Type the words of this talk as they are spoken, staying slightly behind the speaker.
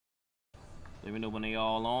Let me know when they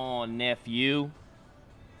all on, nephew.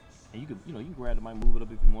 And you can grab the mic, move it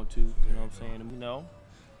up if you want to. You know what I'm saying? You know.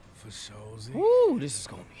 For sure. Woo, this is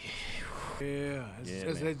gonna be. Yeah, it's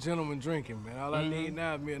just that gentleman drinking, man. All I need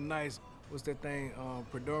now is me a nice, what's that thing,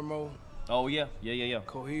 Perdomo? Oh yeah.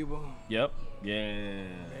 Cohiba. Yep. Yeah.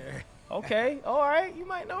 Okay. All right. You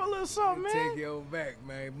might know a little something, man. Take your back,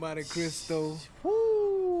 man. Monte Cristo.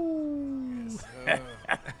 Woo. Yes,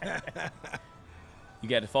 You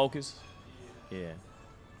got the focus? Yeah.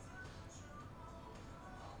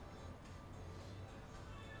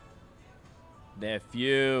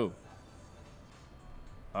 Nephew.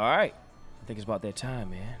 All right. I think it's about that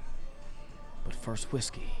time, man. But first,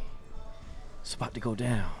 whiskey. It's about to go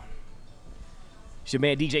down. It's your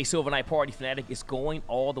man, DJ Silver Night Party Fanatic. It's going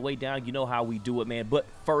all the way down. You know how we do it, man. But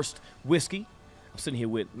first, whiskey. I'm sitting here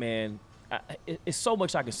with, man, it's so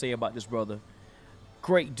much I can say about this brother.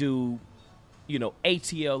 Great dude. You know,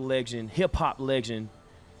 ATL legend, hip-hop legend.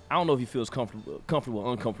 I don't know if he feels comfortable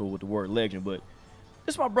or uncomfortable with the word legend, but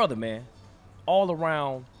this is my brother, man.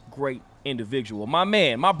 All-around great individual. My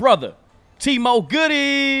man, my brother, T-Mo Goodie.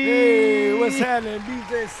 Hey, what's happening?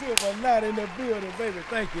 DJ Silver Night in the building, baby.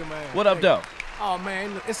 Thank you, man. What up, though? Oh,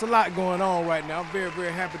 man, it's a lot going on right now. I'm very,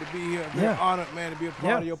 very happy to be here. I'm very honored, man, to be a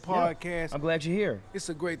part of your podcast. I'm glad you're here. It's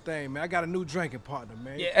a great thing, man. I got a new drinking partner,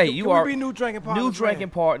 man. Yeah, hey, Can we be new drinking partners? New drinking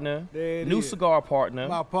partner. New is. cigar partner.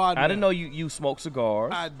 My partner. I didn't know you smoke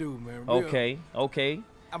cigars. I do, man. Okay.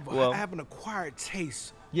 I have an acquired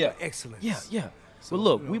taste for excellence. Yeah. So, well,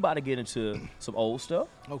 look, you know. we about to get into some old stuff.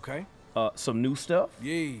 Okay. Some new stuff.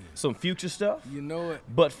 Yeah. Some future stuff. You know it.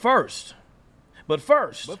 But first,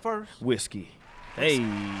 whiskey. Hey,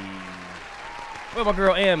 where my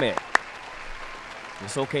girl Am at?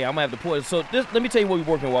 It's okay, I'm gonna have to pour it. So let me tell you what we're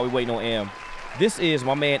working on while we're waiting on Am. This is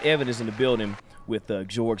my man Evan is in the building with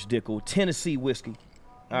George Dickel, Tennessee whiskey.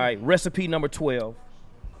 All right, recipe number 12.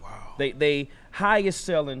 Wow. They highest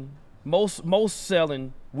selling, most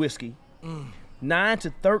selling whiskey. 9 to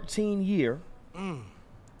 13 year.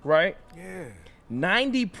 Right? Yeah.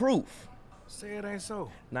 90 proof. Say it ain't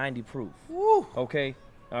so. 90 proof. Woo. Okay.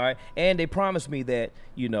 All right, and they promised me that,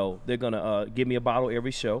 you know, they're gonna give me a bottle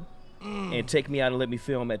every show and take me out and let me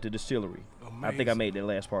film at the distillery. Amazing. I think I made that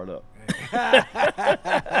last part up.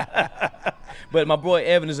 But my boy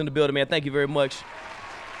Evan is in the building, man. Thank you very much.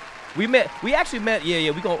 We actually met.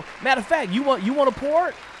 Yeah. We go. Matter of fact, you want to pour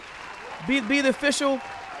it? Be the official.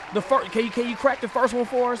 The first. Can you crack the first one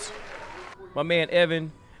for us? My man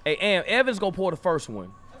Evan. Hey, Evan's gonna pour the first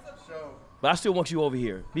one. But I still want you over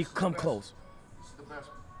here. Come close.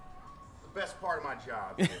 Best part of my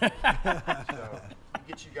job. So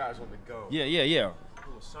get you guys on the go. Yeah.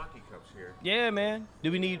 Little sake cups here. Yeah, man.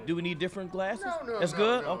 Do we need different glasses? No. That's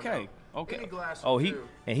good. No, okay. no. Any glass Oh, will he do.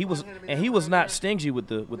 and he was Hand me and that he was one not there. stingy with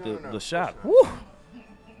the No, shot. of Woo. course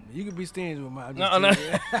You can be stingy with my. No. Matter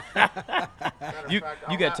of You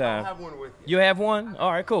fact, got time. I'll have one with you. You have one?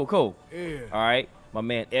 All right, cool. Yeah. All right, my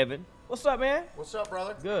man Evan. What's up, man? What's up,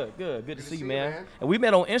 brother? Good to see you, man. And we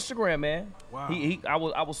met on Instagram, man. Wow. I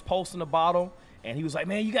was posting the bottle, and he was like,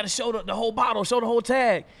 man, you got to show the whole bottle, show the whole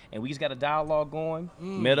tag. And we just got a dialogue going.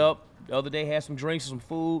 Met up the other day, had some drinks, some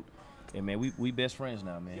food. And man, we best friends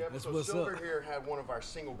now, man. Yeah, That's so what's Silver up. here had one of our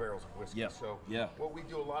single barrels of whiskey. Yeah. So Yeah. what we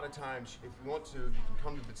do a lot of times, if you want to, you can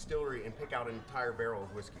come to the distillery and pick out an entire barrel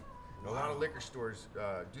of whiskey. And a lot of liquor stores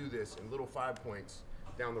do this in little 5 Points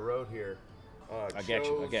down the road here. I got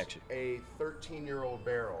you. A 13-year-old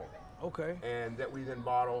barrel, Okay. and that we then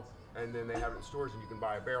bottle, and then they have it in stores, and you can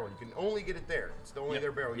buy a barrel. You can only get it there. It's the only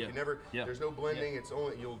their barrel. You can never. There's no blending. It's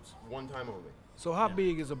only one time only. So how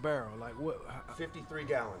big is a barrel? Like what? 53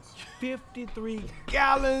 gallons. 53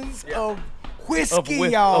 gallons of Of whiskey,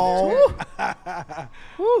 whis- y'all. of- They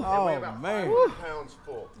weigh about man. 500 pounds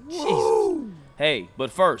full. Jesus. Hey,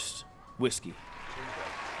 but first, whiskey.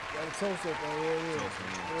 Got a toast up on here.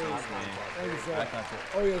 Thank you, sir.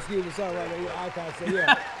 Oh yeah, excuse me, sorry right there. Yeah, I can't say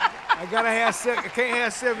I gotta have sex. I can't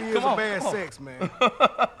have 7 years of bad sex, man.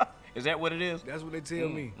 Is that what it is? That's what they tell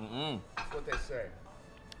me. That's what they say.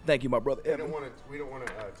 Thank you, my brother We Evan. don't want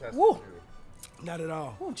to test Woo. it too. Not at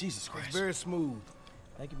all. Oh, Jesus Christ. It's very smooth.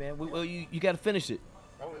 Thank you, man. Well, you got to finish it.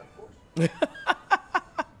 Oh, yeah, of course.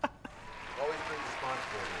 Always drink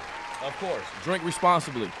responsibly. Of course. Drink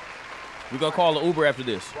responsibly. We're going to call an Uber after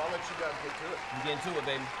this. Well, I'll let you guys get to it. You get into it,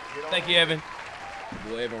 baby. Get on Thank you, it. Evan.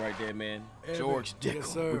 Boy, Evan right there, man. Evan, George Dickel. Yes,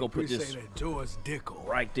 sir. We're going to put this Appreciate that. George Dickel.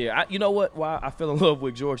 right there. You know what? Why I fell in love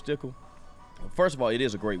with George Dickel? First of all, it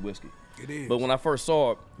is a great whiskey. It is. But when I first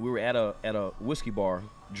saw it, we were at a whiskey bar,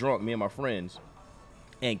 drunk, me and my friends,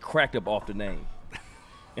 and cracked up off the name.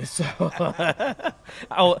 And so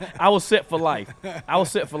I was set for life. I was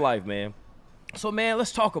set for life, man. So, man,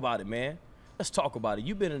 let's talk about it, man. Let's talk about it.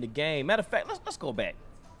 You've been in the game. Matter of fact, let's go back.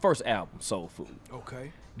 First album, Soul Food.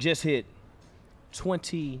 Okay. Just hit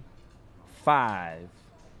 25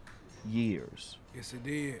 years. Yes, it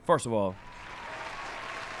did. First of all,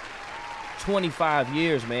 25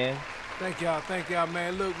 years, man. Thank y'all,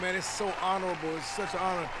 man. Look, man, it's so honorable. It's such an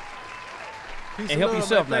honor. Peace And help love,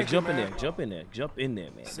 yourself, man. like jump you, in man. there, jump in there,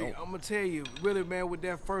 man. See, I'm gonna tell you, really, man, with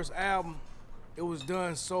that first album, it was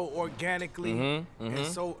done so organically and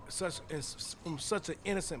from such an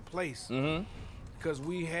innocent place, because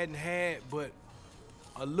we hadn't had but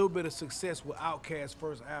a little bit of success with Outkast's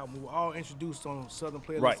first album. We were all introduced on Southern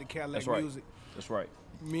Playlist of Cadillac Music. That's right.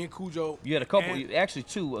 Me and Cujo. You had a couple, actually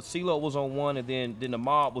two. CeeLo was on one, and then the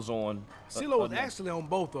Mob was on. CeeLo was actually on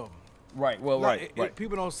both of them. Right. Well, like, right.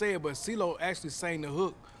 People don't say it, but CeeLo actually sang the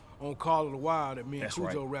hook on Call of the Wild that me and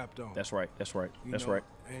Cujo rapped on. That's right. That's right. That's know? right.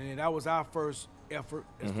 And that was our first effort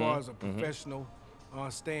as far as a professional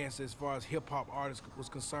stance, as far as hip hop artists was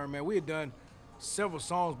concerned. Man, we had done several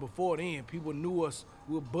songs before then. People knew us.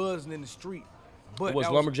 We were buzzing in the street. But was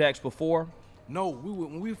Lumberjacks before? No,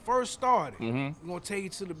 when we first started. We're gonna take you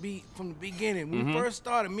to the beat from the beginning. When we first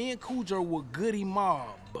started, me and Cujo were Goodie Mob.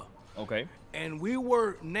 Okay. And we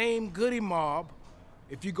were named Goodie Mob.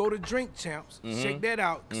 If you go to Drink Champs, check that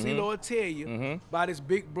out. CeeLo will tell you about his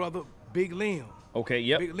big brother, Big Lim. Okay,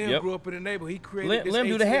 yep. Big Lim grew up in the neighborhood. He created this Lim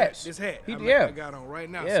do the hats. This hat I got on right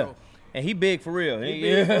now. Yeah. So, and he big for real. he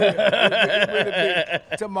big for real. He really big.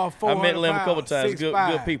 Talking about 400 I met Lim a couple times.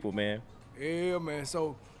 6'5". Good people, man. Yeah, man.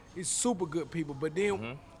 So he's super good people. But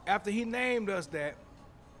then after he named us that,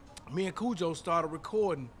 me and Cujo started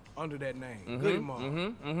recording under that name, Goodie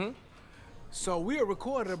Mob. So we had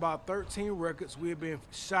recorded about 13 records. We had been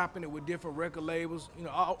shopping it with different record labels. You know,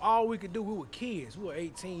 all we could do, we were kids. We were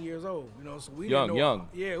 18 years old, you know, so we didn't know. Young.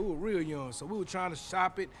 Yeah, we were real young. So we were trying to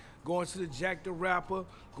shop it, going to the Jack the Rapper,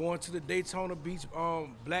 going to the Daytona Beach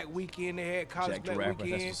Black Weekend they had, College Jack the Black Rapper,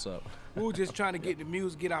 Weekend. that's what's up. We were just trying to get the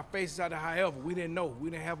music, get our faces out there. However, we didn't know. We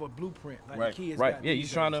didn't have a blueprint like the kids got Yeah, you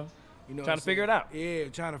these trying days. to You know trying to figure it out. Yeah,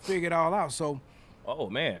 trying to figure it all out. So Oh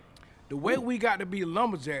man. the way we got to be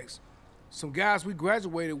Lumberjacks, some guys we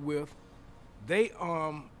graduated with, they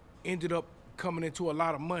ended up coming into a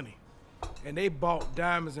lot of money, and they bought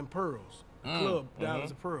Diamonds and Pearls, Club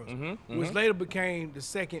Diamonds and Pearls, which later became the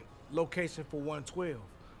second location for 112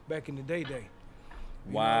 back in the day. You know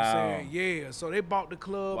what I'm saying? Yeah, so they bought the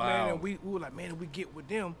club, man, and we were like, man, if we get with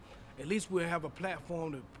them, at least we'll have a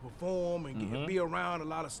platform to perform and be around a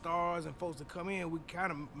lot of stars and folks to come in. We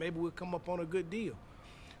kind of, maybe we'll come up on a good deal.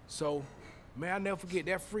 So, man, I'll never forget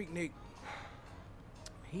that Freaknik.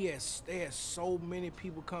 They had so many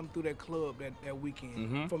people come through that club that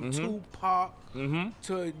weekend. From Tupac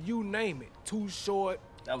to you name it. Too Short.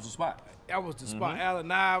 That was the spot. That was the spot. Allen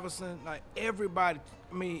Iverson, like everybody,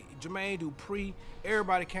 I mean, Jermaine Dupri,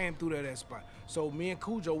 everybody came through that spot. So me and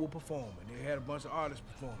Cujo were performing. They had a bunch of artists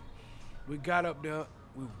performing. We got up there,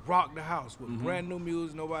 we rocked the house with brand new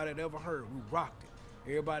music nobody had ever heard. We rocked it.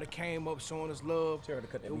 Everybody came up showing us love.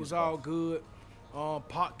 It was all good.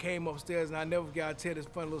 Pac came upstairs, and I never forgot to tell this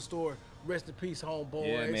funny little story. Rest in peace, homeboys.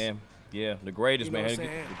 Yeah, man. Yeah, the greatest, You know man. what I'm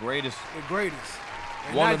saying? The greatest. The greatest.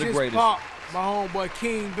 And One not of the just greatest. Pac, my homeboy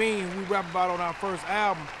King Bean, we rapped about on our first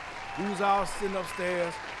album. We was all sitting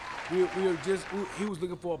upstairs. He was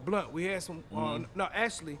looking for a blunt. We had some, no,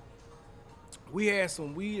 actually, we had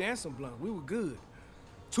some weed and some blunt. We were good.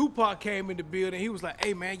 Tupac came in the building. He was like,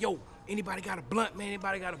 hey, man, yo, anybody got a blunt, man?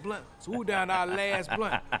 Anybody got a blunt? So we were down to our last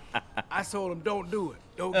blunt. I told him, don't do it.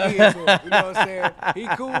 Don't give it to him. You know what I'm saying? He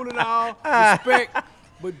cool and all, respect,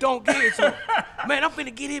 but don't give it to him. Man, I'm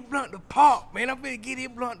finna get his blunt to Pop. Man, I'm finna get his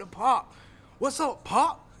blunt to Pop. What's up,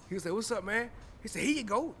 Pop? He said, what's up, man? He said, here you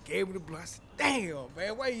go. Gave him the blunt. I said, damn,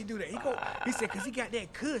 man, why you do that? He said, because he got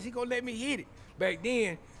that kush. He gonna let me hit it. Back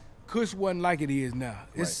then, kush wasn't like it is now.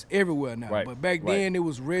 It's everywhere now. Right. But back then, it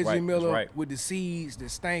was Reggie Miller right. with the seeds, the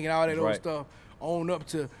stank, and all that old stuff, on up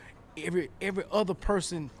to every other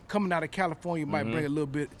person coming out of California might bring a little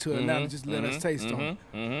bit to Atlanta, just let us taste them.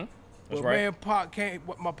 But man, Pop came,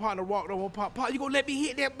 my partner walked over, Pop, you gonna let me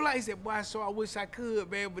hit that blunt? He said, boy, so I wish I could,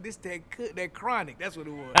 man, but this that chronic, that's what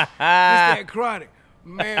it was. This that chronic.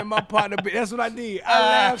 Man, my partner, that's what I did. I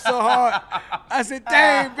laughed so hard. I said,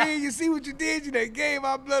 dang, man, you see what you did? You done gave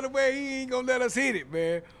our blood away. He ain't gonna let us hit it,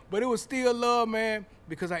 man. But it was still love, man,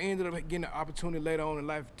 because I ended up getting the opportunity later on in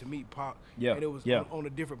life to meet Pop. Yeah, and it was on a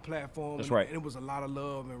different platform. That's right. And it was a lot of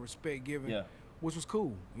love and respect given. Yeah. which was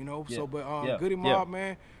cool, you know. Yeah. So, but Yeah. Goodie Yeah. Mob,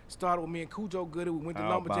 man, started with me and Cujo Goodie. We went to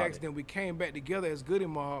How about Lumberjacks, it? then we came back together as Goodie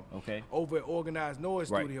Mob Okay. over at Organized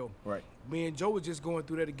Noise Right. Studio. Right. Me and Joe was just going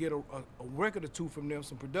through there to get a record or two from them,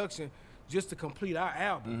 some production, just to complete our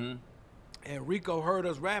album. And Rico heard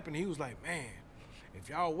us rapping. He was like, man, if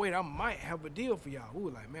y'all wait, I might have a deal for y'all. We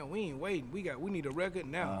were like, man, we ain't waiting. We need a record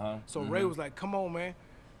now. So Ray was like, come on, man.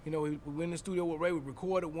 You know, we went in the studio with Ray. We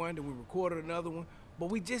recorded one, then we recorded another one. But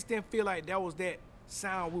we just didn't feel like that was that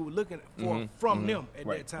sound we were looking for from them at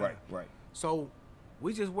that time. Right. So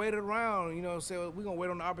we just waited around, you know, said we're going to wait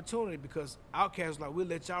on the opportunity because Outkast was like, we'll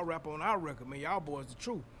let y'all rap on our record, man. Y'all boys the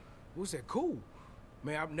truth. We said, cool.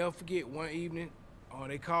 Man, I'll never forget one evening,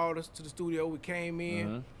 they called us to the studio. We came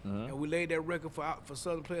in, and we laid that record for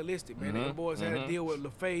Southern Playalistic, man. Them boys had a deal with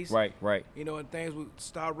LaFace. Right. You know, and things would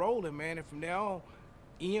start rolling, man. And from there on,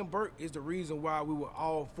 Ian Burke is the reason why we were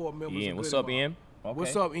all 4 members Ian, of what's Goodie up, Mob. Ian? Okay.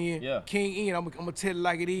 What's up, Ian? Yeah. King Ian, I'm gonna tell it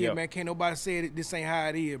like it is, Yeah. man. Can't nobody say it. This ain't how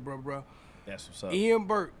it is, bro. That's what's up. Ian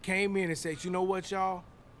Burke came in and said, you know what, y'all?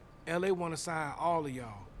 LA want to sign all of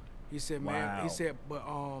y'all. He said, man, Wow. he said, but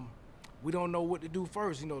we don't know what to do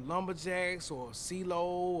first. You know, Lumberjacks or CeeLo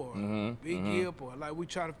or Big Hip or like we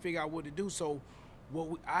trying to figure out what to do. So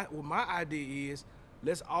what my idea is,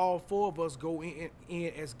 let's all 4 of us go in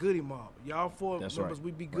as Goodie Mob. Y'all 4 That's members, right.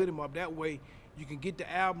 we be Goodie Mob. That way you can get the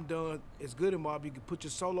album done as Goodie Mob. You can put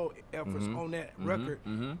your solo efforts on that record,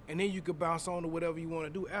 and then you can bounce on to whatever you want to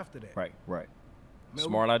do after that. Right. Man,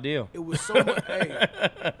 Smart idea. It was so much, hey,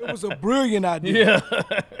 it was a brilliant idea.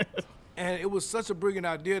 Yeah. And it was such a brilliant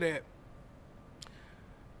idea that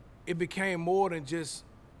it became more than just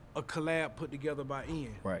a collab put together by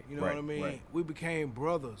Ian. Right, You know right, what I mean? right. We became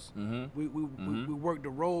brothers. We worked the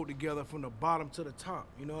road together from the bottom to the top.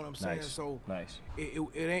 You know what I'm saying? Nice. So Nice.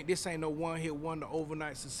 this ain't no one-hit wonder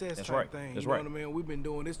overnight success That's type right. thing. That's you know right. what I mean? We've been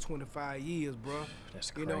doing this 25 years, bro.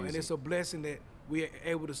 That's You know, and crazy. it's a blessing that we're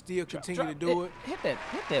able to still continue to do it. Hit that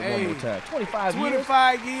one Hey, more time. 25 years.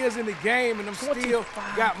 25 years in the game, and I'm still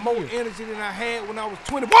 25 got more years. energy than I had when I was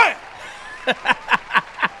 21.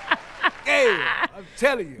 Yeah, I'm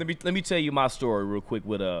telling you. Let me tell you my story real quick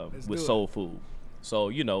with do it. Soul Food. So,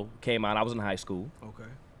 you know, came out, I was in high school. Okay.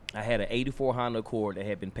 I had an 84 Honda Accord that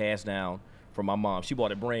had been passed down from my mom. She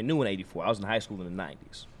bought it brand new in 84. I was in high school in the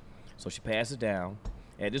 90s. So she passed it down.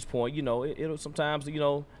 At this point, you know, it'll sometimes, you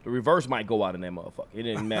know, the reverse might go out in that motherfucker. It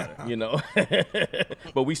didn't matter, you know.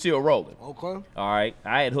 But we still rolling. Okay. All right.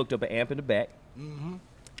 I had hooked up an amp in the back.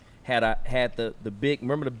 Had the big,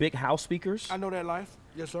 remember the big house speakers? I know that life.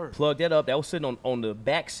 Yes, sir. Plugged that up. That was sitting on the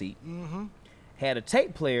back seat. Had a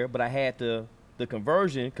tape player, but I had the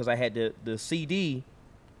conversion because I had the CD,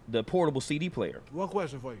 the portable CD player. One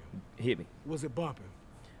question for you. Hit me. Was it bumping?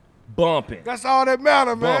 Bumping. That's all that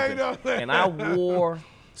matters, man. Bumping. You know what I'm saying? And I wore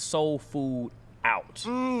Soul Food out.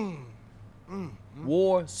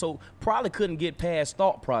 Wore probably couldn't get past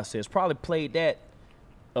thought process. Probably played that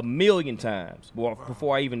a million times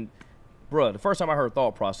before I even, bruh, the first time I heard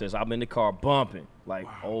thought process, I'm in the car bumping. Like,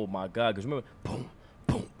 oh my God, because remember, boom,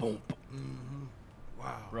 boom, boom, boom.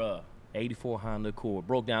 Wow. Bruh, 84 Honda Accord.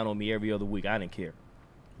 Broke down on me every other week. I didn't care.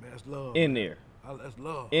 Man, that's love. In there. That's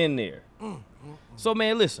love. In there. So,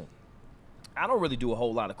 man, listen. I don't really do a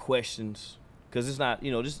whole lot of questions because it's not,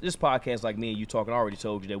 you know, this podcast like me and you talking, I already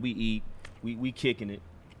told you that we eat, we kicking it,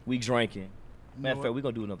 we drinking. Matter of fact, we're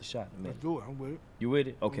going to do another shot in a minute. Let's do it. I'm with it. You with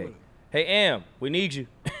it? Okay. with it. Hey, Am, we need you.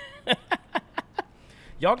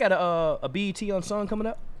 Y'all got a BET Unsung coming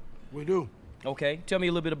up? We do. Okay. Tell me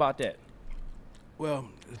a little bit about that. Well,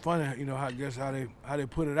 it's funny, you know, I guess how they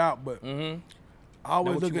put it out, but I always Now,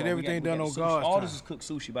 what look you at want? everything We got done on sushi. God's All time. this is cooked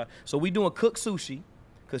sushi. So we doing cooked sushi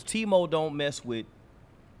because T-Mo don't mess with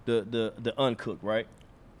the uncooked, right?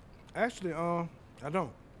 Actually, I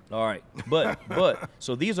don't. All right. But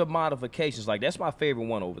so these are modifications. Like that's my favorite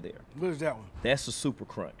one over there. What is that one? That's the Super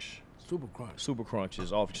Crunch. Super Crunch. Super Crunch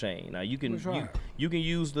is off chain. Now you can Let me try it. you can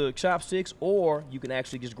use the chopsticks or you can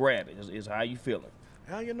actually just grab it. Is how you feeling.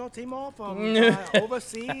 Hell, you know, T-Mo from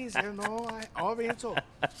overseas, you know, Oriental.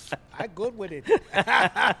 I good with it.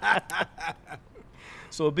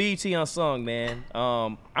 So BET Unsung, man.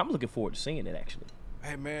 I'm looking forward to seeing it actually.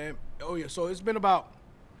 Hey, man. Oh, yeah. So it's been about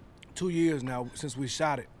 2 years now since we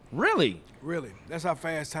shot it. Really? Really. That's how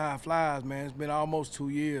fast time flies, man. It's been almost 2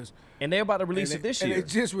 years. And they're about to release it this year. And they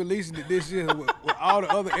just releasing it this year with all the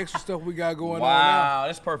other extra stuff we got going on now. Wow,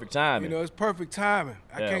 that's perfect timing. You know, it's perfect timing.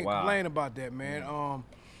 I Yeah, can't wow. complain about that, man.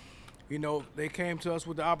 You know, they came to us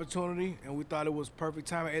with the opportunity, and we thought it was perfect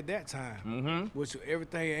timing at that time. Which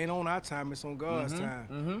everything ain't on our time; it's on God's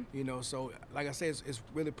time. You know, so like I said, it's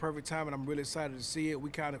really perfect timing. I'm really excited to see it. We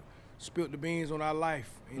kind of spilled the beans on our life.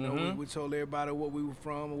 You know, we told everybody what we were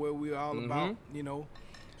from and where we were all about. You know,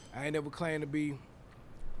 I ain't never claimed to be.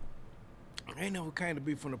 I ain't never claimed to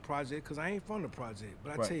be from the project because I ain't from the project.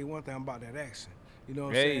 But I tell you one thing, I'm about that action. You know what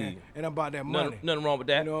I'm saying? And I'm about that money. Nothing wrong with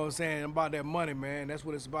that. You know what I'm saying? I'm about that money, man. That's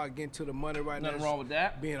what it's about, getting to the money right now. Nothing wrong with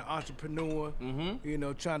that. Being an entrepreneur, you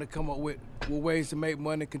know, trying to come up with ways to make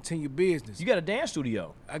money and continue business. You got a dance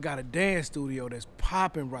studio. I got a dance studio that's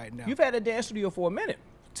popping right now. You've had a dance studio for a minute.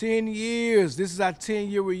 10 years. This is our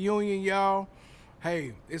 10-year reunion, y'all.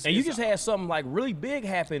 Hey. You just had something like really big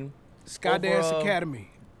happen. Skydance Academy.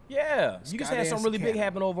 Yeah. You just had something really big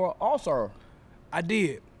happen over All-Star. I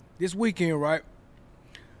did. This weekend, right?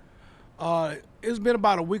 It's been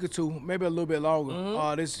about a week or two, maybe a little bit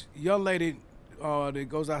longer. This young lady that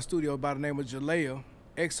goes to our studio by the name of Jalea,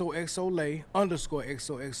 XOXOLay,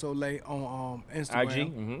 _XOXOLay on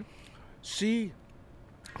Instagram. IG. She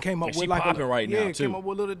came up with like a right now too. Came up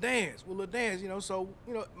with a little dance, you know. So,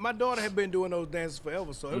 you know, my daughter had been doing those dances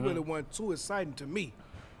forever, so it really wasn't too exciting to me.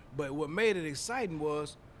 But what made it exciting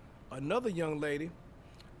was another young lady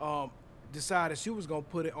decided she was gonna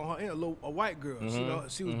put it on her, a white girl. You know,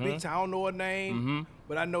 she was big time. I don't know her name,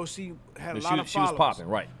 but I know she had a lot of followers. She was popping,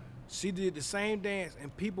 right? She did the same dance,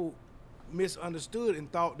 and people misunderstood and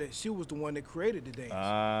thought that she was the one that created the dance.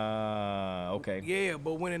 Okay. Yeah,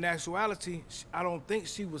 but when in actuality, I don't think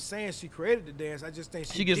she was saying she created the dance. I just think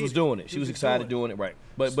she just was doing it. She was excited doing it, right?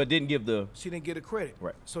 But didn't give the. She didn't get the credit,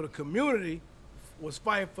 right? So the community was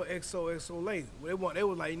fighting for XOXOLay. They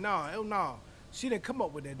was like, nah. She didn't come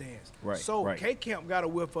up with that dance. Right. So K-Camp got a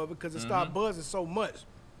whiff of it because it started buzzing so much,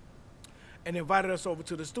 and invited us over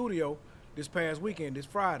to the studio this past weekend, this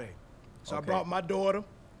Friday. So I brought my daughter,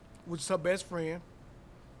 which is her best friend,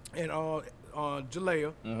 and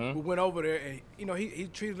Jalea. We went over there, and you know he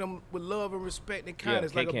treated them with love and respect and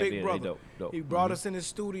kindness, like a big brother. Dope. He brought us in his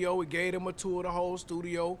studio. We gave him a tour of the whole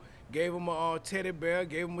studio. Gave him a teddy bear.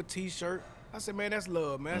 Gave him a T-shirt. I said, man, that's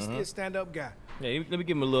love, man. That's a stand-up guy. Yeah, let me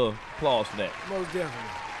give him a little applause for that. Most definitely.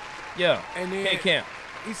 Yeah. And then K-Camp.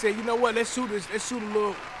 He said, you know what? Let's shoot a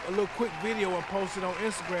little quick video and post it on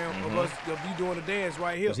Instagram of you doing the dance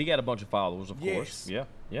right here. Because he got a bunch of followers, of course.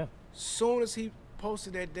 Yeah. Soon as he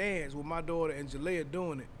posted that dance with my daughter and Jalea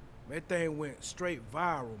doing it, that thing went straight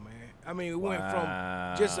viral, man. I mean, it went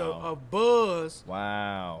from just a buzz.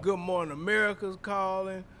 Wow. Good Morning America's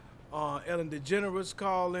calling. Ellen DeGeneres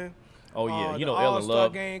calling. Oh yeah, you know Ellen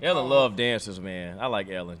love dancers, man. I like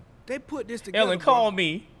Ellen. They put this together. Ellen, call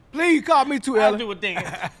me. Please call me too, Ellen. I'll do a dance.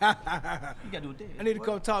 You gotta do a dance. I need to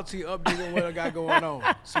come talk to you, update on what I got going on.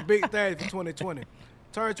 Some big things for 2020.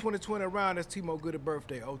 Turn 2020 around. That's T-Mo Goodie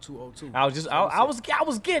birthday, 0202. I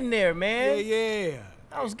was getting there, man. Yeah.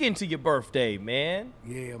 I was getting to your birthday, man.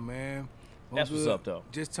 Yeah, man. That's what's up, though.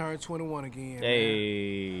 Just turned 21 again.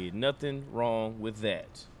 Hey, man. Nothing wrong with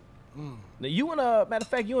that. Now you and matter of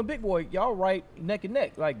fact, you and Big Boy, y'all right neck and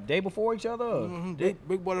neck, like day before each other. Big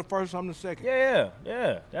Boy the first, I'm the second.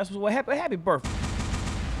 Yeah. That's what happened. Happy birthday.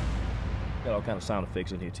 Got all kind of sound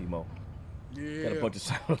effects in here, T-Mo. Yeah. Got a bunch of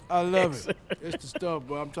sound effects. I love it. It's the stuff,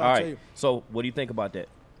 but I'm trying to tell you. So what do you think about that?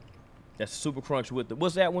 That's Super Crunch with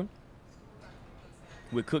what's that one?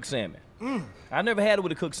 With cooked salmon. I never had it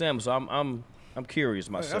with the cooked salmon, so I'm curious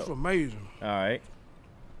myself. That's amazing. All right.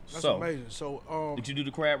 That's amazing. So, did you do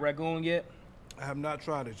the crab ragoon yet? I have not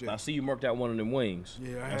tried it yet. I see you murked out one of them wings.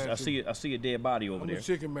 Yeah, I see a dead body over there. I'm a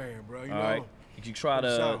chicken man, bro. You All know? right. Did you try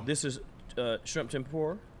this is shrimp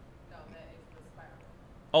tempura? No, that is the spider.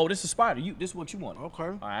 Oh, this is spider. This is what you want. Okay.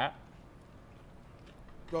 All right.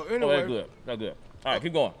 So anyway. That's good. All right,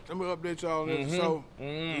 keep going. Let me update y'all on this. So,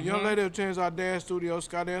 the young lady attends our dance studio,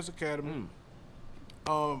 Skydance Academy. It's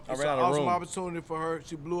an awesome opportunity for her.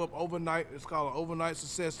 She blew up overnight. It's called an overnight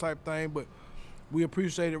success type thing, but we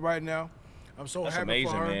appreciate it right now. I'm so happy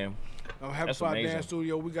for her. Man. I'm happy for our dance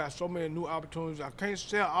studio. We got so many new opportunities. I can't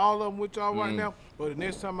share all of them with y'all right now, but the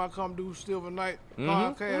next time I come do Silver Night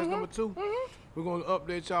podcast number 2, we're going to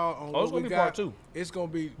update y'all on what we got. Part 2. It's going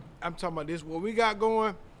to be, I'm talking about this, what we got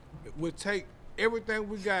going will take everything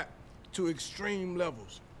we got to extreme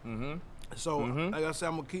levels. So, like I said,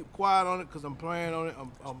 I'm going to keep quiet on it because I'm praying on it.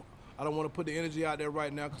 I don't want to put the energy out there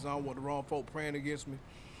right now because I don't want the wrong folk praying against me.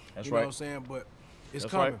 That's you know what I'm saying? But it's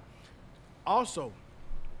coming. Right. Also,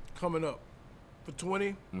 coming up for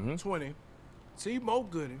 2020, T-Mo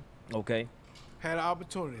Goodie had an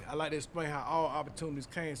opportunity. I like to explain how all opportunities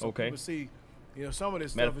came so people see, you know, some of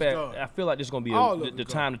this stuff is done. I feel like this is going to be the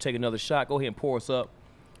time to take another shot. Go ahead and pour us up.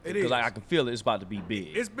 It is. Because I can feel it. It's about to be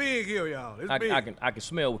big. It's big here, y'all. It's big. I can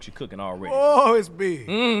smell what you're cooking already. Oh, it's big.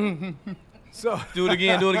 So do it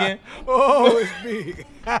again. Oh, it's big.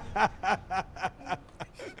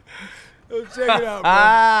 So check it out, bro.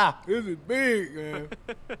 Ah. This is big, man.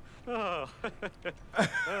 Oh,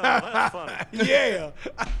 that's funny. Yeah.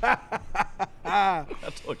 I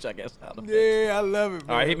told you I got sound effects. Yeah, I love it, man.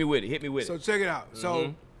 All right, hit me with it. Hit me with So it. check it out.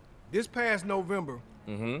 So this past November,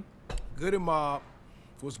 Goodie Mob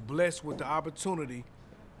was blessed with the opportunity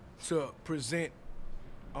to present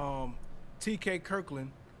T.K.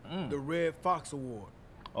 Kirkland the Red Fox Award.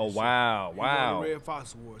 Oh, wow. He won Wow. the Red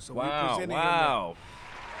Fox Award. So we Wow. presented him Wow.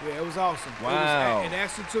 that. Yeah, it was awesome. Wow. It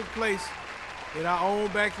actually took place in our own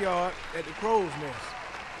backyard at the Crow's Nest.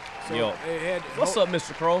 So Yo, it had, what's up,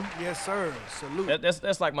 Mr. Crow? Yes, sir. Salute.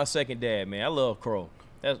 That's like my second dad, man. I love Crow.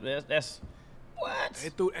 That's what? He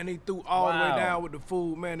threw all the way Wow. down with the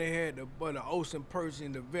food, man. They had the ocean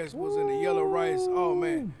Persian, the vegetables, and the yellow rice. Oh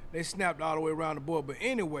man, they snapped all the way around the board. But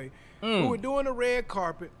anyway, we were doing the red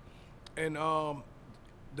carpet, and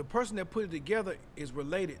the person that put it together is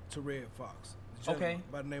related to Red Fox. A gentleman Okay.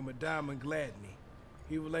 by the name of Diamond Gladney.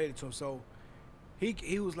 He related to him, so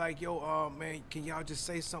he was like, yo, man, can y'all just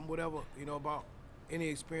say something, whatever, about any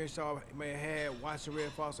experience y'all may have had watching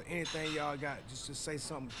Red Fox or anything y'all got, just say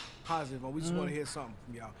something positive. We just want to hear something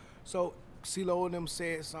from y'all. So CeeLo and them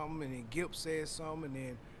said something, and then Gip said something, and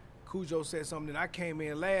then Cujo said something. Then I came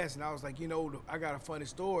in last, and I was like, I got a funny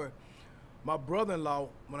story. My brother-in-law,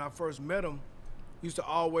 when I first met him, used to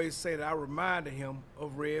always say that I reminded him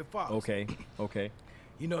of Red Fox. Okay. Okay.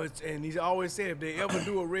 And he always said if they ever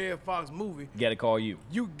do a Red Fox movie, Got to call you.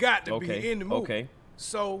 you got to Okay. be in the movie. Okay.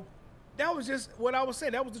 So that was just what I was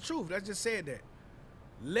saying. That was the truth. I just said that.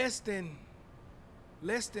 Less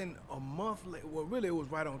than a month later, well, really it was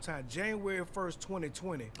right on time. January 1st,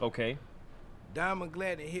 2020. Okay. Diamond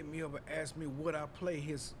Gladney hit me up and asked me would I play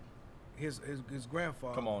his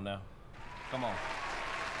grandfather. Come on now. Come on.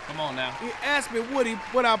 Come on now. He asked me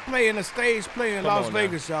would I play in a stage play in Come Las on now.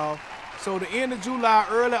 Vegas, y'all. So the end of July,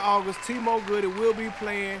 early August, T-Mo Goodie will be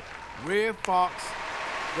playing Red Fox,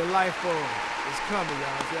 The Life of. It's coming,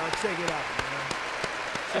 y'all. So y'all check it out, man.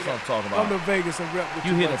 That's what I'm talking Come to about. Vegas and rep with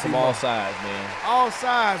You your hit boy it from T-Mo. all sides, man. All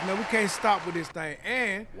sides, man. We can't stop with this thing.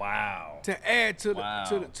 And Wow. to add to the Wow.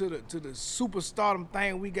 to the superstardom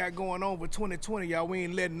thing we got going on for 2020, y'all, we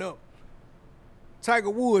ain't letting up.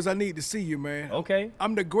 Tiger Woods, I need to see you, man. Okay.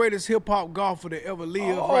 I'm the greatest hip hop golfer that ever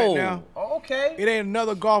lived Oh, right now. okay. It ain't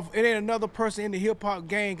another person in the hip hop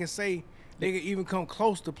gang can say they can even come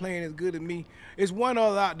close to playing as good as me. It's one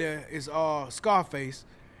other out there. It's Scarface.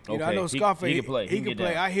 I Okay, know he Scarface. can play. He can can get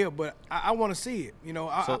play. down. I hear, but I want to see it.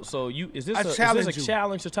 So is this I a challenge you.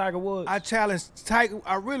 challenge to Tiger Woods? I challenge Tiger.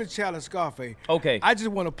 I really challenge Scarface. Okay. I just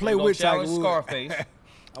want to play We're gonna with Tiger challenge Woods. Scarface. I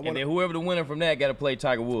And wanna, then whoever the winner from that got to play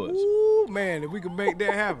Tiger Woods. ooh, man, if we can make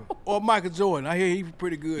that happen. Or Michael Jordan. I hear he's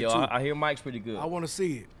pretty good Yo, too. I hear Mike's pretty good. I want to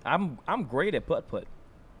see it. I'm great at putt-putt.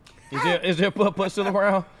 Is there putt-putt still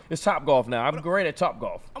around? It's Top Golf now. I'm great at Top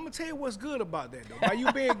Golf. I'm gonna tell you what's good about that though. By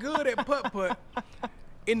you being good at putt,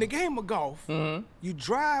 in the game of golf, you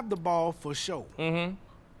drive the ball for show,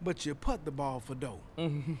 but you putt the ball for dough.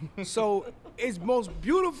 So it's most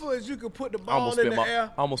beautiful as you can put the ball in the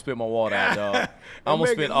air. I almost spit my water out, dog. I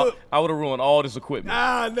make it look- I would have ruined all this equipment.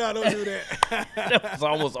 No, don't do that. It's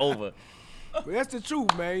almost over. But that's the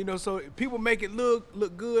truth, man. So people make it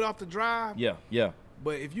look good off the drive. Yeah, yeah.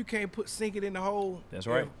 But if you can't sink it in the hole, That's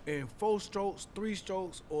right. In 4 strokes, 3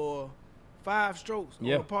 strokes, or 5 strokes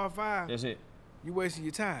Yeah. on a par 5, That's it. you wasting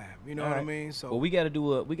your time. You know All what I right. mean? So Well,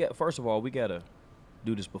 first of all, we got to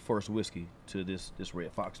do this first whiskey to this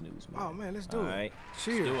Red Fox news, man. oh man, let's do All it. right.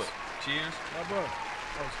 Cheers. Let's do it. Cheers. My brother.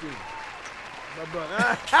 Oh, excuse me. My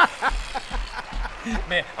brother.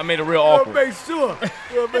 Man, I made it real We'll awkward. make sure.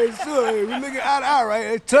 Hey, we looking eye to eye, right?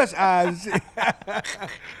 Hey, touch eyes. And shit.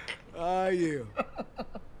 Oh yeah.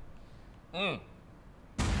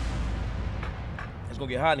 It's going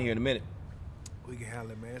to get hot in here in a minute. We can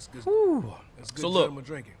handle it, man. It's good. It's good So look. gentleman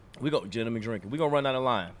drinking. We go, gentlemen drinking. We gonna run down the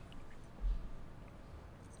line.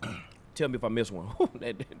 Tell me if I miss one.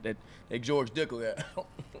 that George Dickel. That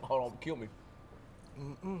hold on, kill me.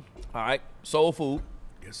 All right, Soul Food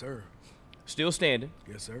Yes, sir. still standing.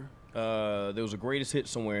 Yes, sir. There was a greatest hit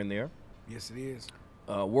somewhere in there. Yes, it is.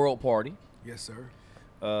 World Party. Yes,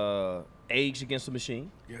 sir. Age Against the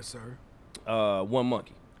Machine. Yes, sir. One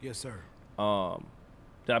Monkey. Yes, sir.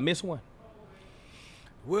 Did I miss one?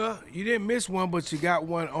 Well, you didn't miss one, but you got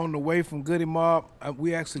one on the way from Goodie Mob.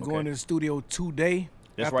 We actually going to the studio today.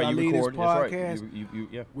 That's after right. I You leave this recorded. That's podcast. right. You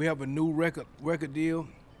yeah. We have a new record deal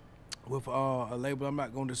with a label I'm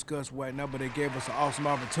not going to discuss right now, but they gave us an awesome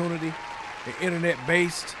opportunity. They're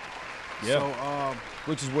internet-based. Yeah. So,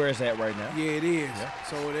 Which is where it's at right now. yeah, it is. Yeah.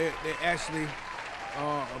 So they're actually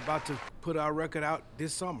about to put our record out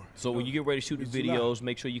this summer. So when you get ready to shoot the It's July. videos,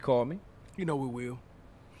 make sure you call me. You know we will.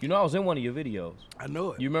 You know I was in one of your videos. I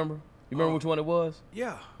know it. You remember? You remember which one it was?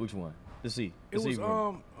 Yeah. Which one? Let's see. It Let's see was if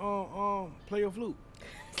you remember. play your flute.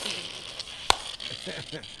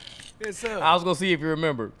 Yes, sir. I was gonna see if you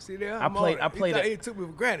remember. See there? I played it. He took me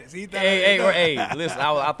for granted. See, he thought Hey, listen,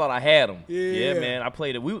 I thought I had him. Yeah. Man, I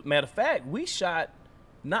played it. Matter of fact, we shot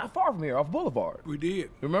not far from here off Boulevard. We did.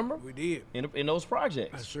 Remember? We did. In those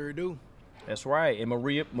projects. I sure do. That's right. And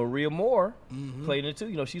Maria Moore played in it too.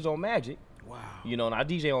 You know, she's on Magic. Wow. You know, and I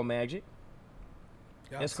DJ on Magic.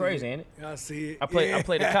 That's crazy, ain't it? I see it. I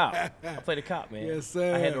played the cop. I played the cop, man. Yes,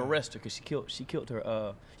 sir. I had to arrest her because she killed her.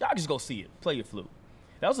 Y'all just go see it. Play your flute.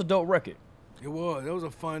 That was a dope record. It was. It was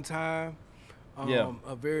a fun time. Yeah.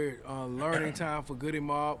 A very learning time for Goodie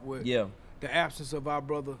Mob with Yeah. the absence of our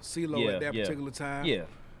brother CeeLo at that particular time. Yeah.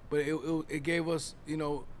 But it gave us, you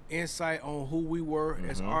know, insight on who we were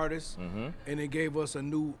as artists, and it gave us a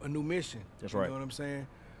new mission. That's you right. You know what I'm saying?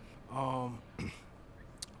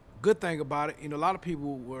 Good thing about it, you know, a lot of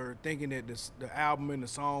people were thinking that the album and the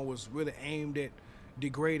song was really aimed at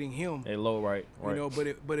degrading him. Hey, low, right. You know, but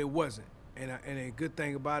it wasn't. And a good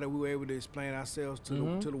thing about it, we were able to explain ourselves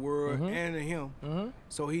to the world and to him,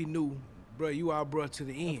 so he knew, bro, you our bro to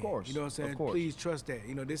the end. Of course. You know what I'm saying? Of course. Please trust that.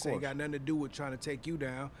 You know, this ain't got nothing to do with trying to take you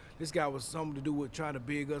down. This guy was something to do with trying to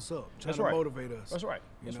big us up, trying to motivate us. That's right.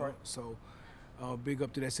 You That's know? right. So, big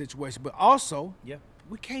up to that situation. But also, Yeah.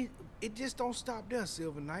 we can't. It just don't stop there,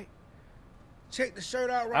 Silver Knight. Check the shirt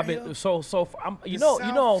out right I've been here. I'm you The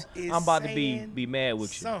know South is I'm about to saying be mad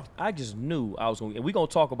with you. something. I just knew I was gonna, and we gonna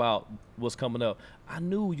talk about what's coming up. I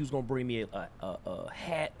knew you was gonna bring me a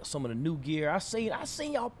hat, some of the new gear. I seen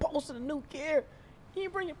y'all posting the new gear. You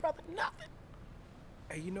ain't bring your brother nothing.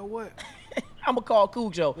 Hey, you know what? I'm gonna call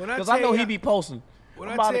Cujo When I because I tell know you- he be posting. When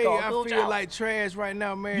I'm I about tell to you, call I Cujo. feel like trash right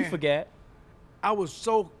now, man. You forget. I was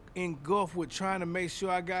so engulfed with trying to make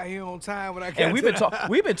sure I got here on time when I got And we've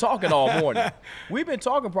been talking all morning. We've been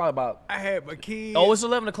talking probably about. I had my kids. Oh, it's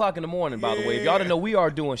 11 o'clock in the morning, by the way. If y'all Yeah. didn't know, we are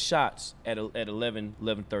doing shots at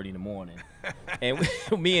 11:30 in the morning. And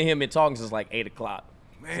me and him been talking since like 8 o'clock.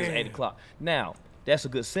 Since Man. 8 o'clock. Now, that's a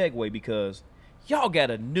good segue because y'all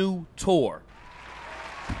got a new tour.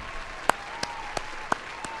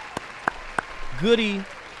 Goodie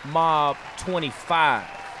Mob 25.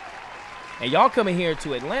 And y'all coming here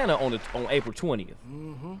to Atlanta on April 20th.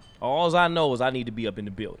 All I know is I need to be up in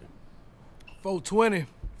the building. 420.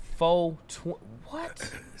 420.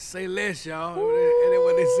 What? Say less, y'all. That's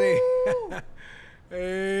what they say.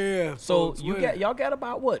 Yeah. So 420. y'all got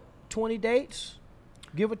about what? 20 dates,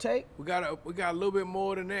 give or take. We got a little bit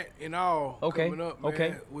more than that in all coming up, man,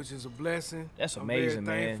 okay. which is a blessing. That's I'm amazing,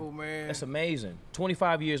 very man. thankful, man. That's amazing.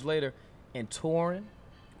 25 years later, and touring.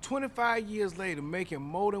 25 years later, making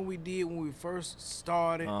more than we did when we first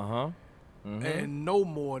started, and no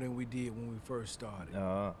more than we did when we first started.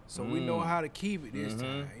 So we know how to keep it this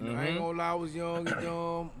time. You know, I ain't gonna lie, I was young and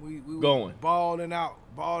dumb. We were Going. balling out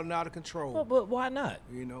of control. But why not?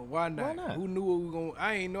 You know, why not? Why not? Who knew we were gonna?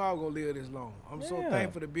 I ain't know I was gonna live this long. I'm so Yeah.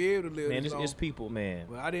 thankful to be able to live Man, this long. it's people, man.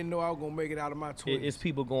 But I didn't know I was gonna make it out of my 20s. It's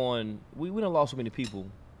people going. We done lost so many people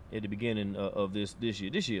at the beginning of this year.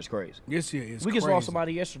 This year is crazy. This year is We just crazy. lost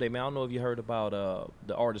somebody yesterday, man. I don't know if you heard about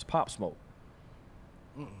the artist Pop Smoke.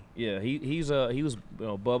 Yeah, he was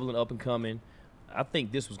bubbling up and coming. I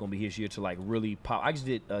think this was gonna be his year to like really pop. I just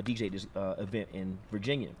did DJ this event in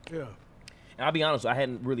Virginia, Yeah. and I'll be honest, I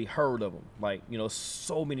hadn't really heard of him. Like, you know,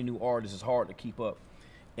 so many new artists, it's hard to keep up,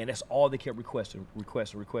 and that's all they kept requesting.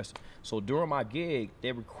 So during my gig,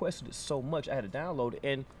 they requested it so much, I had to download it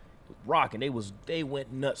and rocking. They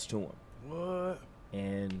went nuts to him. What?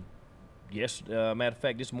 And yes, matter of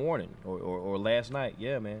fact, this morning or last night,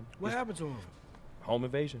 yeah, man. What happened to him? Home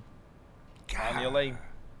invasion. Out in LA.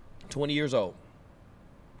 20 years old.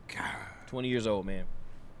 God. 20 years old, man.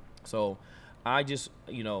 So I just,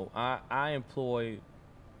 you know, I employ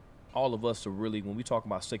all of us to really, when we talk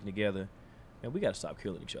about sticking together, man, we got to stop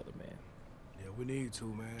killing each other, man. Yeah, we need to,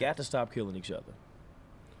 man. Got to stop killing each other.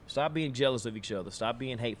 Stop being jealous of each other. Stop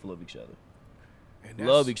being hateful of each other. And that's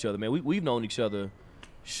Love each other, man. We've known each other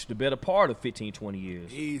the better part of 15, 20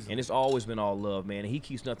 years. Easily. And it's always been all love, man. And he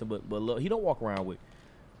keeps nothing but love. He don't walk around with,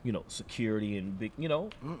 you know, security and big, you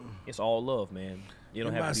know. It's all love, man. You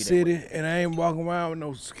don't in have my to be city, that way. and I ain't walking around with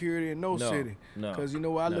no security in no city. no, Because, you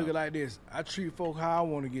know, I look no. at it like this. I treat folk how I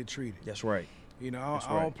want to get treated. That's right. You know, That's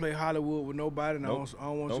I right. don't play Hollywood with nobody, and Nope. I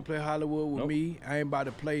don't want you to Nope. play Hollywood with Nope. me. I ain't about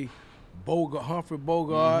to play Humphrey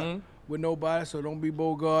Bogart Mm-hmm. with nobody, so don't be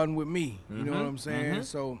Bogarting with me. You know what I'm saying?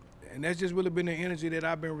 So, and that's just really been the energy that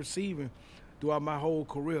I've been receiving throughout my whole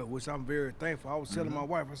career, which I'm very thankful. I was telling my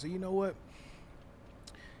wife, I said, you know what?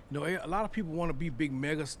 You know, a lot of people want to be big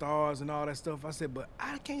mega stars and all that stuff. I said, but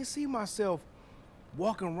I can't see myself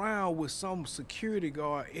walking around with some security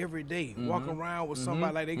guard every day, walking around with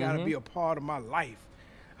somebody like they got to be a part of my life.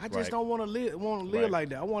 I just don't want to live like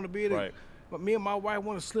that. I want to be able to, but me and my wife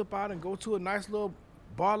want to slip out and go to a nice little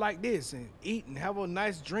bar like this and eat and have a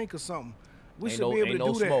nice drink or something. We should be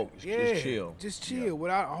able to do smoke. that. Yeah, Just chill.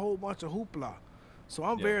 Without a whole bunch of hoopla. So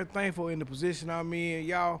I'm very thankful in the position I'm in.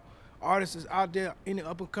 Y'all artists out there, any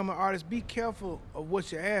up and coming artists, be careful of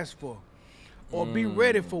what you ask for. Or be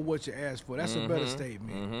ready for what you ask for. That's a better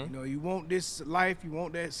statement. You know, you want this life, you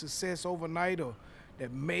want that success overnight or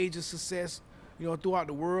that major success, you know, throughout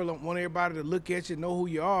the world. I want everybody to look at you, know who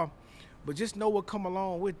you are, but just know what come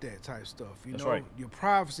along with that type stuff. You know, your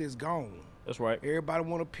privacy is gone. That's right. Everybody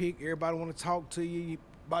want to pick, everybody want to talk to you. You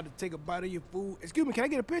about to take a bite of your food. Excuse me, can I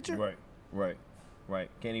get a picture? Right.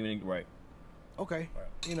 Can't even, Okay.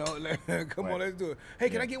 You know, come on, let's do it. Hey,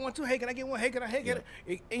 can I get one too? Hey, can I get one? Hey, can I get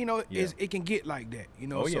it? You know, it can get like that, you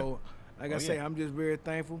know. So, like I say, I'm just very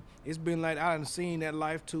thankful. It's been like I've seen that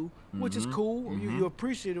life too, which is cool. You're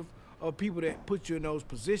appreciative of people that put you in those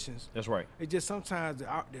positions. That's right. It's just sometimes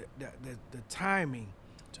the timing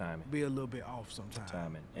be a little bit off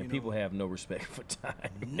sometimes. And people have no respect for time.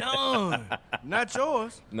 None. Not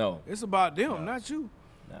yours. No. It's about them, not you.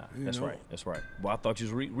 Nah, that's right. That's right. Well, I thought you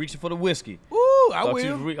was reaching for the whiskey. Ooh, I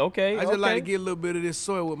will. Okay. I just like to get a little bit of this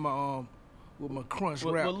soy with my crunch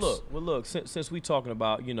wraps. Well, look. Since we talking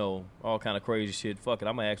about, you know, all kind of crazy shit, fuck it.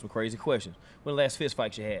 I'm gonna ask some crazy questions. When the last fist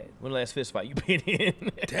fight you had? When the last fist fight you been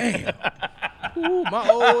in? Damn. Ooh, my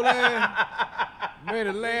old ass. Man,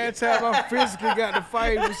 the last time I physically got to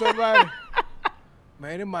fight with somebody,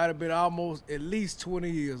 man, it might have been almost at least 20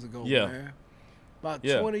 years ago, man. About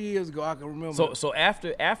 20 years ago, I can remember. So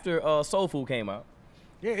after Soul Food came out.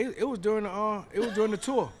 Yeah, it was during the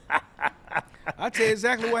tour. I tell you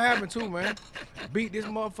exactly what happened too, man. Beat this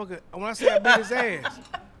motherfucker. When I say I beat his ass,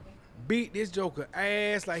 beat this joker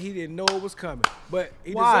ass like he didn't know it was coming. But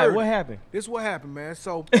he deserved it. What happened? This what happened, man.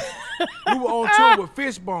 So we were on tour with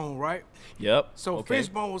Fishbone, right? Yep. So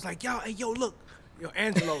Fishbone was like, hey, yo, look.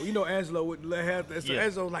 Angelo, you know Angelo would have that. So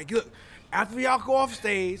Angelo was like, look, after y'all go off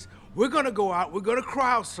stage, we're gonna go out, we're gonna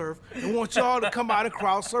crowd surf, and want y'all to come out and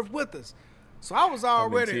crowd surf with us. So I was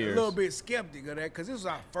already a little bit skeptic of that because this was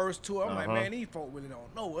our first tour. I'm like, man, these folk really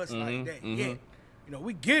don't know us like that yet. You know,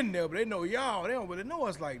 we getting there, but they know y'all. They don't really know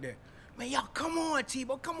us like that. Man, y'all, come on,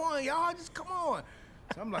 T-Bo, come on, y'all, just come on.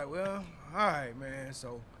 So I'm like, well, all right, man.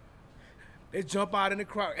 So they jump out in the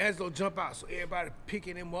crowd. Angelo jump out, so everybody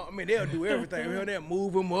picking him up. I mean, they'll do everything. They'll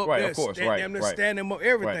move him up. Right, of course, stand him up,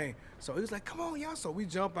 everything. So he was like, come on, y'all. So we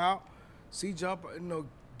jump out. C jump,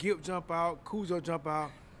 Gip jump out. Cujo jump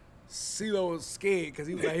out. CeeLo was scared because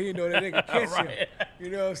he was like, he didn't know that they could catch him. You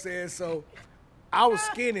know what I'm saying? So I was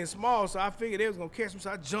skinny and small, so I figured they was gonna catch me. So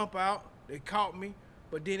I jump out. They caught me,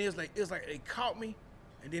 but then it was like they caught me,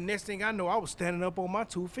 and then next thing I know, I was standing up on my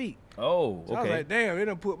 2 feet. Oh, okay. So I was like, damn, they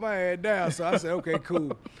done put my ass down. So I said, okay,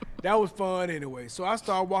 cool. That was fun anyway. So I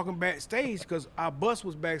started walking backstage because our bus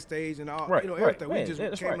was backstage and all, everything. We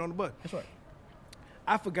just came on the bus. That's right.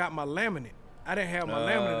 I forgot my laminate. I didn't have my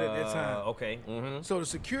laminate at that time. Okay. So the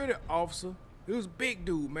security officer, he was a big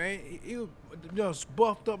dude, man. He was just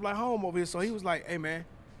buffed up like home over here. So he was like, hey, man,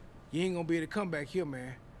 you ain't going to be able to come back here,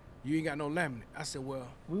 man. You ain't got no laminate. I said, well.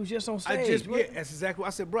 We was just on stage. That's exactly what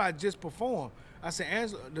I said, bro, I just performed. I said,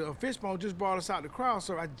 Angela, the Fishbone just brought us out the crowd,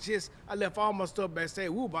 so I left all my stuff backstage.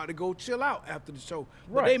 We were about to go chill out after the show.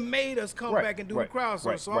 But they made us come back and do the crowd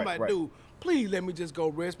surf. So I'm like, dude, please let me just go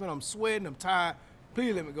rest, man. I'm sweating, I'm tired.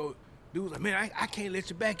 Please let me go. Dude was like, man, I can't let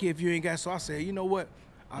you back here if you ain't got. So I said, you know what?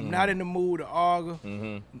 I'm not in the mood to argue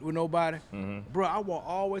with nobody. Bro, I walked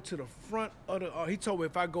all the way to the front of the, he told me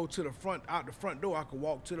if I go to the front, out the front door, I could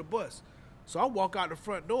walk to the bus. So I walk out the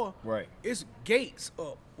front door. Right. It's gates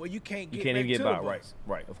up where you can't get back even get to by. the bus.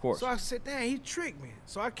 Right, of course. So I said, damn, he tricked me.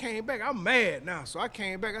 So I came back. I'm mad now. So I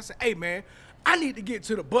came back. I said, hey, man, I need to get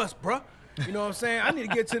to the bus, bro. You know what I'm saying? I need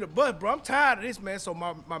to get to the bus, bro. I'm tired of this, man. So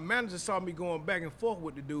my manager saw me going back and forth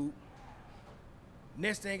with the dude.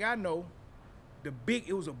 Next thing I know,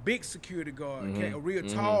 it was a big security guard, a real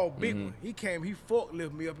tall, big one. He came, he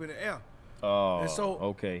forklift me up in the air. Oh, and so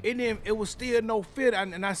okay. It was still no fit,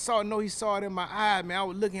 and I he saw it in my eye, man. I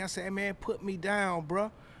was looking, I said, hey, man, put me down,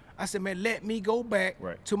 bro. I said, man, let me go back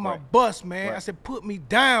to my bus, man. I said, put me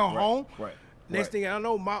down, home. Next thing I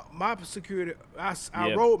know, my security,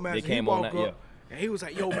 our road manager, he walked up, and he was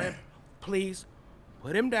like, yo, man, please,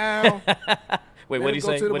 put him down. Wait, what did he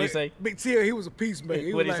say? What did he say? Big T, he was a peacemaker.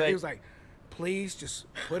 He was like, please just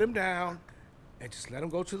put him down and just let him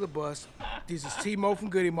go to the bus. This is T-Mo from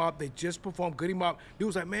Goodie Mob. They just performed Goodie Mob. Dude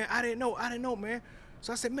was like, man, I didn't know, man.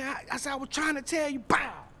 So I said, man, I was trying to tell you,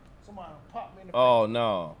 pow! Somebody popped me in the face. Oh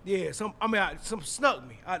no. Yeah, some snuck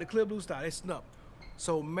me out the Clear Blue style. They snuck.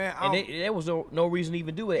 So man, And there was no reason to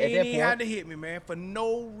even do it at that point. He had to hit me, man, for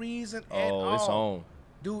no reason at all. Oh, it's on.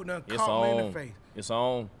 Dude done It's caught me in on. the face. It's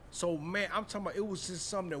on. So man, I'm talking about it was just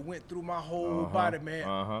something that went through my whole body,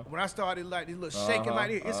 man. When I started like this little shaking like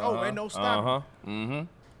this, it's over, ain't no stopping.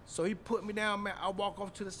 So he put me down, man. I walk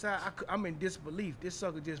off to the side. I'm in disbelief. This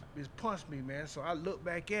sucker just punched me, man. So I look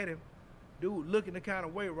back at him, dude, looking the kind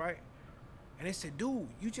of way, right? And they said, dude,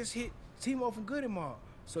 you just hit T-Mo from Goodie Mob.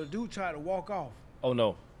 So the dude tried to walk off. Oh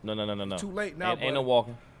no. Too late now, Ain't no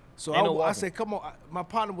walking. So Ain't no I walking. said, come on. My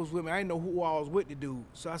partner was with me. I didn't know who I was with the dude.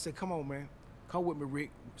 So I said, come on, man. Come with me,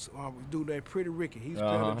 Rick. Dude, that Pretty Ricky. He's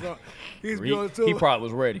playing the drum. He's going to. He probably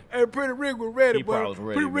was ready. Hey, Pretty Rick was ready, He probably was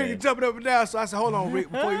ready, Pretty Ricky man. jumping up and down. So I said, hold on,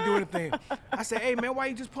 Rick, before you do anything. I said, hey, man, why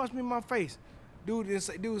you just punch me in my face? Dude,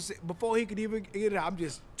 before he could even get it out, I'm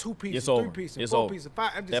just 2 pieces, It's 3 over. pieces, It's 4 over. pieces,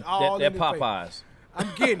 5. I'm just That all in his face. Popeyes. I'm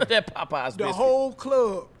getting it. That Popeyes The biscuit. whole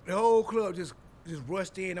club just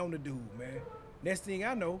rushed in on the dude, man. Next thing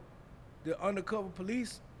I know, the undercover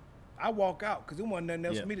police, I walk out because there wasn't nothing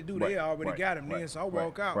else for me to do. They already got him then, so I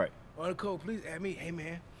walk out. Right. Undercover police asked me, hey,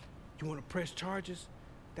 man, you want to press charges?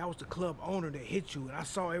 That was the club owner that hit you, and I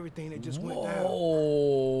saw everything that just went down.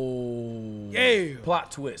 Oh. Yeah.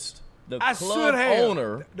 Plot twist. The I club should have.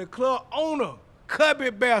 owner. The club owner, Cubby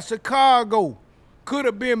Bear, Chicago, could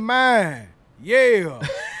have been mine. Yeah.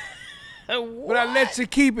 But I let you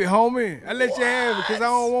keep it, homie. I let you have it because I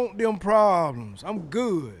don't want them problems. I'm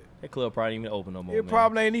good. That club probably ain't even open no more. It man.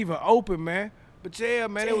 probably ain't even open, man. But yeah,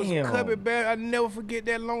 man, it was a Damn. Cubby Bear. I never forget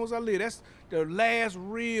that as long as I live. That's the last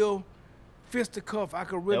real fisticuff I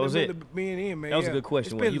could really was it. remember being in, man. That was Yeah. a good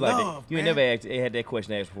question. It's When been you like love, that. You ain't man. never had that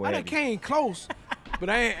question asked before. I done have you? came close, but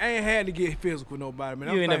I ain't had to get physical with nobody,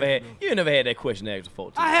 man. You ain't never had that question asked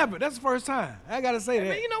before. I haven't. That's the first time. I gotta say that.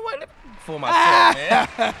 Man, you know what? For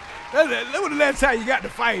myself, man. That was the last time you got to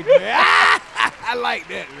fight, man. I like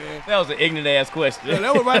that, man. That was an ignorant ass question. Yeah,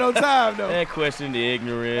 that was right on time, though. That question, the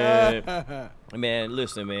ignorant. Man,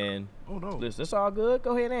 listen, man. Oh, no. Listen, it's all good.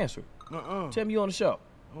 Go ahead and answer it. Tell me you on the show.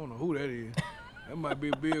 I don't know who that is. That might be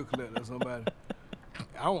a bill collector or somebody.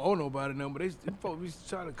 I don't owe nobody now, but them folks be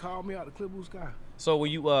trying to call me out the Clear Blue Sky. So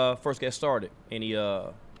when you first got started, any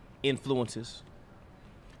influences?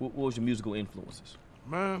 What was your musical influences?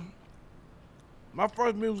 Man, my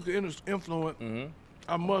first musical influence,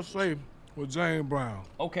 I must say, was James Brown.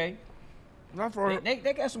 Okay. My first, They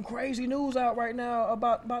got some crazy news out right now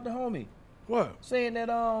about the homie. what? Saying that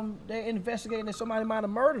they're investigating that somebody might have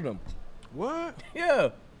murdered him. What? Yeah.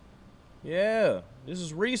 Yeah. This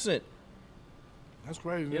is recent. That's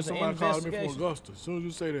crazy. There's an Somebody called me from investigation. Augusta. As soon as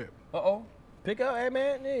you say that. Uh-oh. Pick up, hey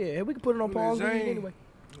man. Yeah, we can put it on Look at pause Zane. anyway.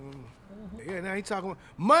 Yeah, now he talking about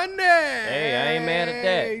money. Hey, I ain't mad at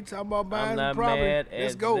that. He talking about buying I'm not property. mad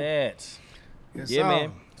Let's at go. that. Yes, Yeah, sir.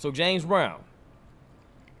 man. So James Brown.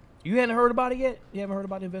 You hadn't heard about it yet? You haven't heard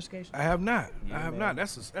about the investigation? I have not. Yeah, I have man. not.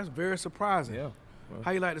 That's very surprising. Yeah.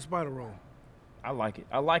 How you like the spider roll? I like it.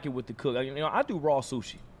 I like it with the cook. You know, I do raw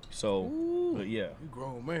sushi. So, but yeah. You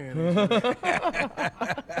grown man. ain't you?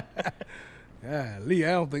 Yeah, Lee,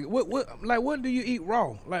 I don't think. What do you eat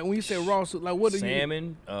raw? Like when you say raw soup, like what do you eat?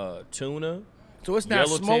 Salmon, tuna. So it's not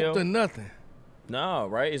yellowtail. smoked or nothing. No,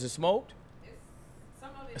 right? Is it smoked? Some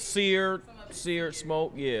of it is, Seared, some of it is seared,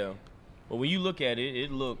 smoked, yeah. But when you look at it,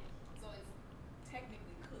 it look So it's technically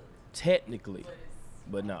cooked, technically, but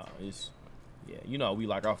it's but no, it's yeah. You know we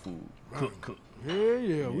like our food cook.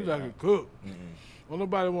 Yeah, we like it cooked. Well,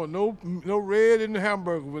 nobody want no red in the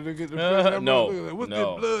hamburger when they get the fresh hamburger. No, Like, what's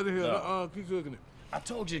no, that blood in here? no. Keep cooking it. I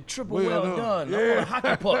told you triple Well well done. done. I want a Yeah.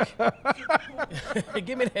 hockey puck.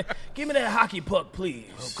 give me that hockey puck, please.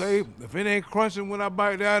 Okay, if it ain't crunching when I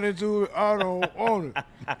bite down into it, I don't want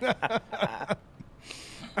it.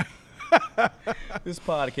 This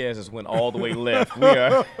podcast has went all the way left.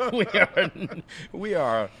 We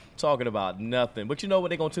are talking about nothing. But you know what?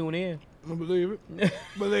 They're gonna tune in. I believe it.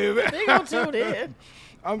 Believe it. They gonna tune in.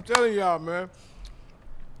 I'm telling y'all, man.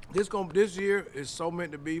 This year is so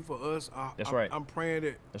meant to be for us. That's right. I'm praying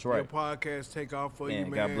that That's right. your podcast take off for you, Man,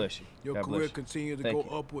 man. God bless you. Your God career bless you. continue to Thank go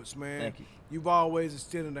you. upwards, man. Thank you. You've always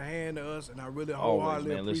extended a hand to us, and I really Always,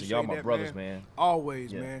 wholeheartedly man. Listen, appreciate y'all my that, brothers, man.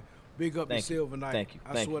 Always, Yeah. man. Big up Thank to you. Silver Knight. Thank you.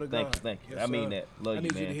 I Thank swear you. to Thank God. you. Thank you. Yes, I mean sir. that. Love I you,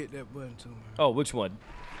 need you man. to hit that button too, man. Oh, which one?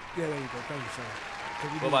 Yeah, there you go. Thank you, sir.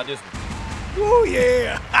 What about this one? Oh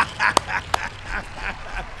yeah.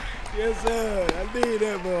 Yes, sir. I need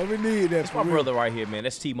that, bro. We need that. That's my brother right here, man.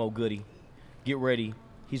 That's T-Mo Goodie. Get ready.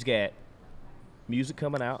 He's got music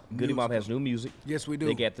coming out. Goodie Mob has new music. Yes, we do.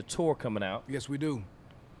 They got the tour coming out. Yes, we do.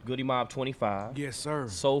 Goodie Mob 25. Yes, sir.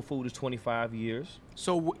 Soul Food is 25 years.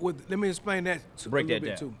 So let me explain that Break a that little bit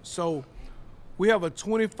down. too. So we have a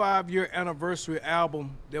 25-year anniversary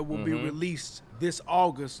album that will be released this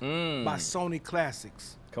August by Sony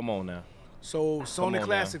Classics. Come on now. So on Sony now.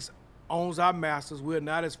 Classics owns our masters. We're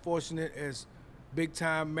not as fortunate as Big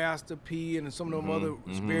Time Master P and some of them other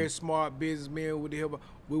very smart businessmen with the help.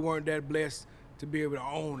 We weren't that blessed to be able to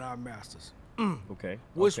own our masters. Okay.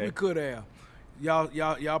 Wish okay. we could have.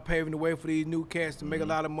 Y'all paving the way for these new cats to make a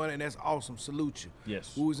lot of money, and that's awesome. Salute you.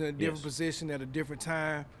 Yes. We was in a different Yes. position at a different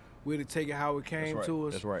time. We had to take it how it came right. to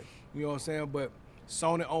us. That's right. You know what I'm saying? But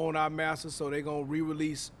Sony owned our masters, so they're gonna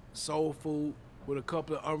re-release Soul Food with a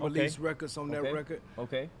couple of unreleased records on that record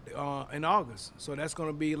Okay. in August. So that's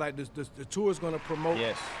gonna be like the tour is gonna promote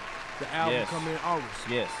Yes. the album Yes. coming in August.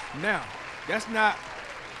 Yes. Now, that's not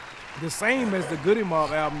the same as the Goodie Mob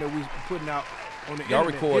album that we putting out on the Y'all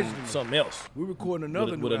internet recording digitally. something else. We're recording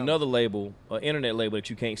another with new album. another label, internet label that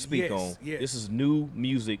you can't speak Yes, on. yes. This is new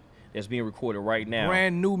music that's being recorded right now.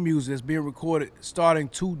 Brand new music that's being recorded starting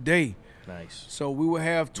today. Nice. So we will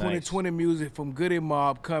have 2020 music from Goodie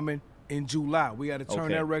Mob coming in July. We got to turn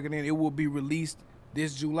Okay. that record in. It will be released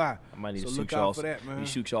this July. I might need so to look shoot y'all out for that, man. Need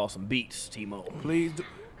to shoot y'all some beats, Timo. Please do.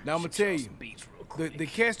 Now I'm gonna tell you, Some beats real quick. the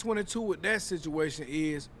catch-22 with that situation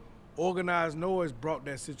is Organized Noise brought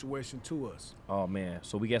that situation to us. Oh man,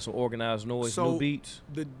 so we got some organized noise, So new beats.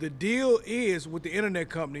 the deal is with the internet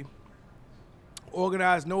company,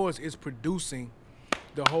 Organized Noise is producing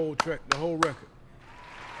the whole record.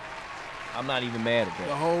 I'm not even mad at The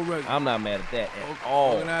that. whole record. I'm not mad at that at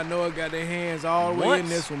all. Organized Noise got their hands all the way in Once.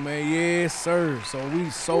 this one, man. Yes, sir. So we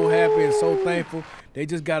so happy and so thankful. They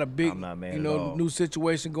just got a big, I'm not mad you at know, all. new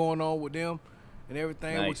situation going on with them and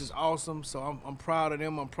everything, which Nice. is awesome. So I'm proud of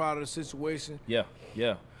them. I'm proud of the situation. Yeah,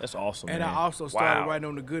 yeah, that's awesome. And man. I also started Wow. writing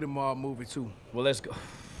on the Goodie Mob movie too. Well, let's go.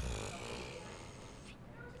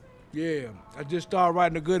 Yeah, I just started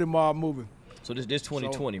writing the Goodie Mob movie. So this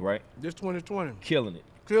 2020, right? This 2020, Killing it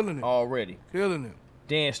killing it, already. killing it.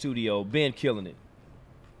 Dance studio, been killing it.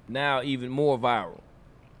 Now even more viral.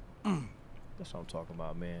 That's what I'm talking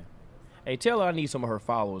about, man. Hey, tell her I need some of her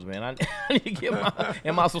followers, man. I need to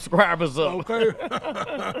get my subscribers up. Okay,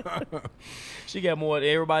 She got more than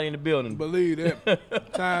everybody in the building. believe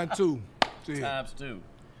that. Time two. See, Times two.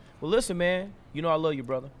 Well, listen, man. You know I love you,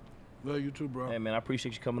 brother. love you too, bro. Hey, man, I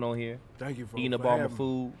appreciate you coming on here, Thank you for eating up for all my having me.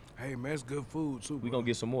 food. Hey man, it's good food too. We bro. gonna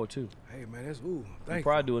get some more too. Hey man, that's ooh. We'll Thank you.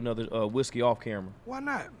 probably do another whiskey off camera. Why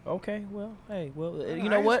not? Okay, well, hey, well, I you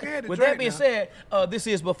know ain't what? scared to With drink that being now. said, this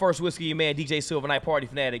is But First Whiskey, your man DJ Silver Night Party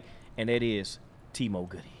Fanatic, and that is Timo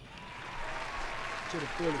Goodie. To the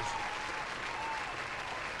fullest.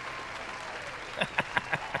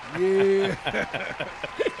 Yeah.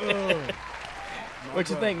 What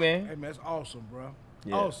you think, man? Hey man, that's awesome, bro.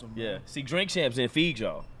 Yeah, Awesome. Yeah. See, Drink Champs didn't feed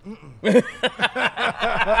y'all. That's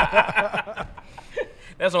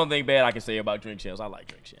the only thing bad I can say about Drink Champs. I like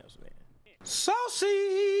Drink Champs, man. Saucy.